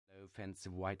fence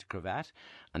of white cravat,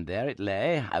 and there it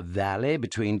lay, a valley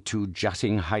between two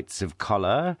jutting heights of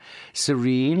collar,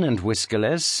 serene and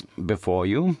whiskerless, before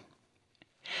you.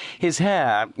 His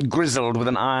hair, grizzled with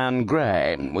an iron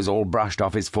grey, was all brushed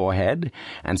off his forehead,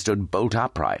 and stood bolt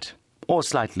upright, or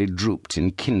slightly drooped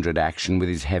in kindred action with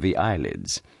his heavy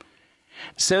eyelids.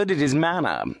 So did his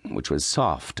manner, which was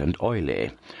soft and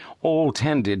oily. All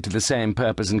tended to the same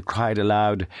purpose, and cried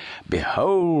aloud,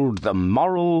 "Behold the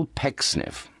moral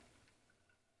Pecksniff!"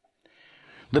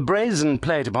 The brazen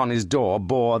plate upon his door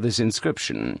bore this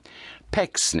inscription,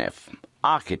 "Pecksniff,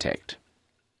 Architect."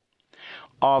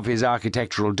 Of his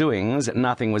architectural doings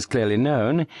nothing was clearly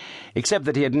known, except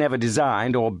that he had never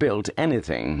designed or built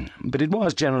anything, but it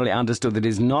was generally understood that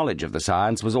his knowledge of the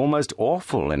science was almost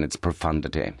awful in its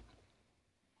profundity.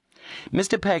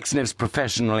 Mr. Pecksniff's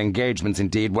professional engagements,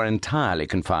 indeed, were entirely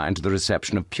confined to the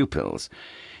reception of pupils.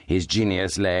 His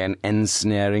genius lay in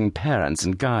ensnaring parents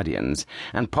and guardians,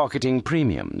 and pocketing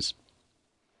premiums.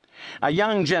 A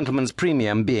young gentleman's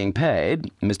premium being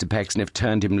paid, Mr. Pecksniff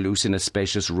turned him loose in a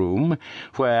spacious room,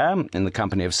 where, in the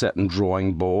company of certain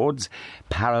drawing-boards,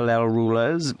 parallel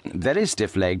rulers, very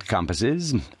stiff-legged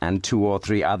compasses, and 2 or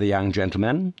 3 other young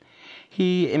gentlemen,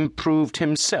 he improved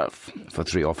himself for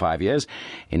 3 or 5 years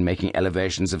in making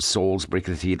elevations of Salisbury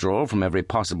Cathedral from every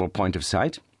possible point of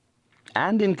sight,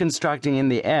 and in constructing in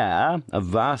the air a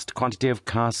vast quantity of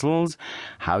castles,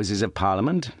 houses of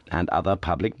Parliament, and other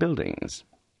public buildings.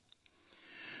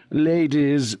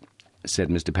 "Ladies," said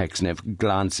Mr. Pecksniff,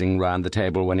 glancing round the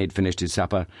table when he had finished his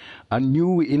supper, "a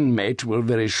new inmate will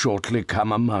very shortly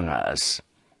come among us."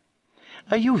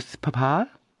 "A youth, Papa?"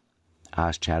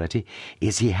 asked Charity.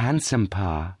 "Is he handsome,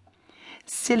 Pa?"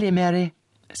 "Silly Mary,"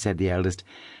 said the eldest.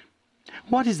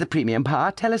 "What is the premium,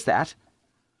 Pa? Tell us that."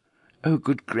 "Oh,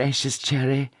 good gracious,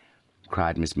 Cherry,"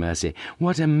 cried Miss Mercy,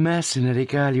 "what a mercenary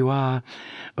girl you are!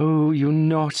 Oh, you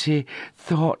naughty,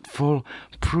 thoughtful,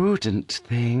 prudent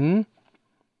thing!"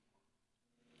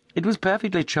 It was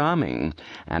perfectly charming,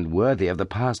 and worthy of the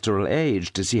pastoral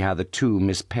age, to see how the 2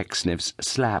 Miss Pecksniffs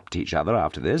slapped each other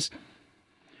after this.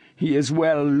 "He is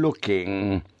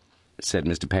well-looking," said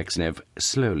Mr. Pecksniff,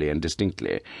 slowly and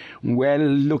distinctly.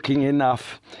 "Well-looking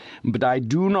enough, but I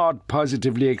do not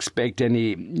positively expect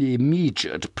any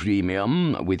immediate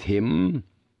premium with him."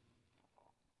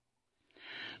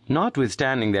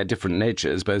 Notwithstanding their different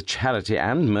natures, both Charity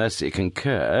and Mercy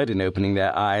concurred in opening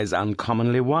their eyes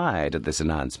uncommonly wide at this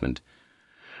announcement.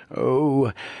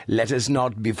 "Oh, let us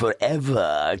not be for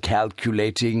ever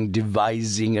calculating,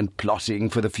 devising, and plotting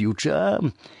for the future,"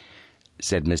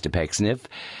 said Mr. Pecksniff,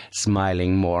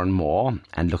 smiling more and more,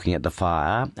 and looking at the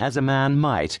fire as a man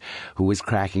might who was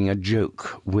cracking a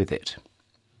joke with it.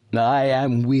 "I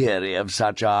am weary of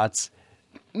such arts.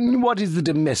 What is the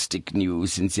domestic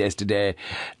news since yesterday?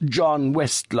 John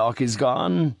Westlock is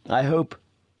gone, I hope?"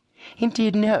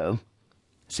 "Indeed, no,"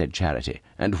 said Charity.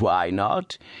 "And why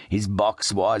not? His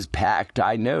box was packed,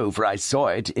 I know, for I saw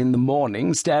it in the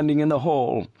morning standing in the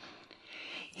hall."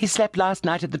 "He slept last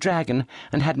night at the Dragon,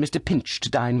 and had Mr. Pinch to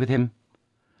dine with him."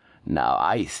 "Now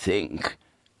I think,"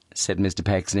 said Mr.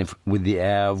 Pecksniff, with the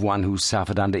air of one who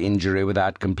suffered under injury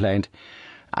without complaint,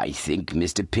 "I think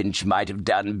Mr. Pinch might have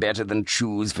done better than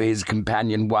choose for his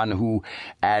companion one who,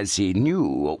 as he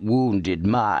knew, wounded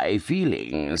my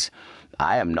feelings.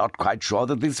 I am not quite sure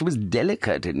that this was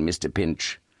delicate in Mr.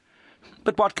 Pinch."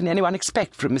 "But what can anyone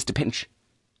expect from Mr. Pinch?"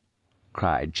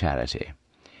 cried Charity.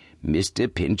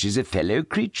 "Mr. Pinch is a fellow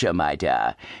creature, my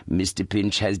dear. Mr.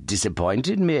 Pinch has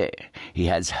disappointed me. He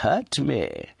has hurt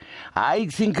me. I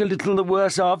think a little the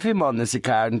worse of him on this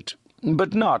account,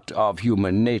 but not of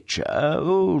human nature.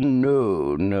 Oh,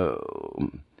 no,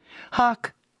 no."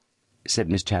 "Hark!" said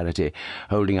Miss Charity,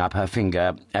 holding up her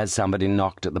finger as somebody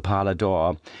knocked at the parlour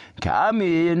door. "Come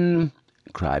in,"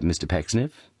 cried Mr.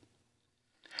 Pecksniff.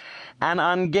 An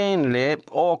ungainly,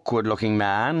 awkward-looking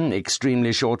man,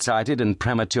 extremely short-sighted and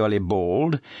prematurely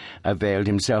bald, availed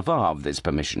himself of this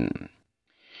permission.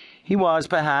 He was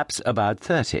perhaps about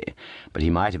 30, but he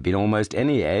might have been almost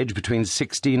any age between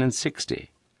 16 and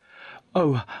 60.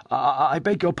 "Oh, I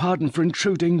beg your pardon for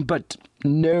intruding, but—"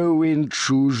 "No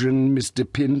intrusion, Mr.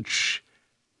 Pinch,"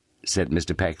 said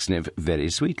Mr. Pecksniff very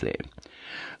sweetly.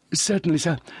 "Certainly,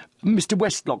 sir. Mr.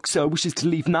 Westlock, sir, wishes to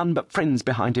leave none but friends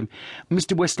behind him.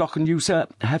 Mr. Westlock and you, sir,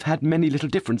 have had many little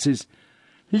differences."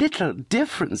 "Little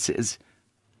differences?"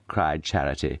 cried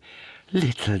Charity.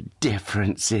 "Little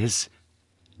differences,"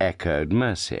 echoed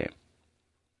Mercy.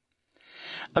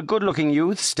 A good-looking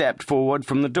youth stepped forward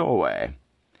from the doorway.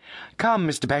 "Come,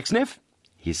 Mr. Pecksniff,"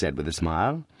 he said with a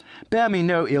smile. "Bear me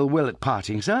no ill will at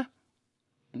parting, sir."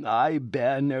 "I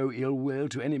bear no ill will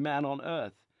to any man on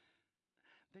earth,"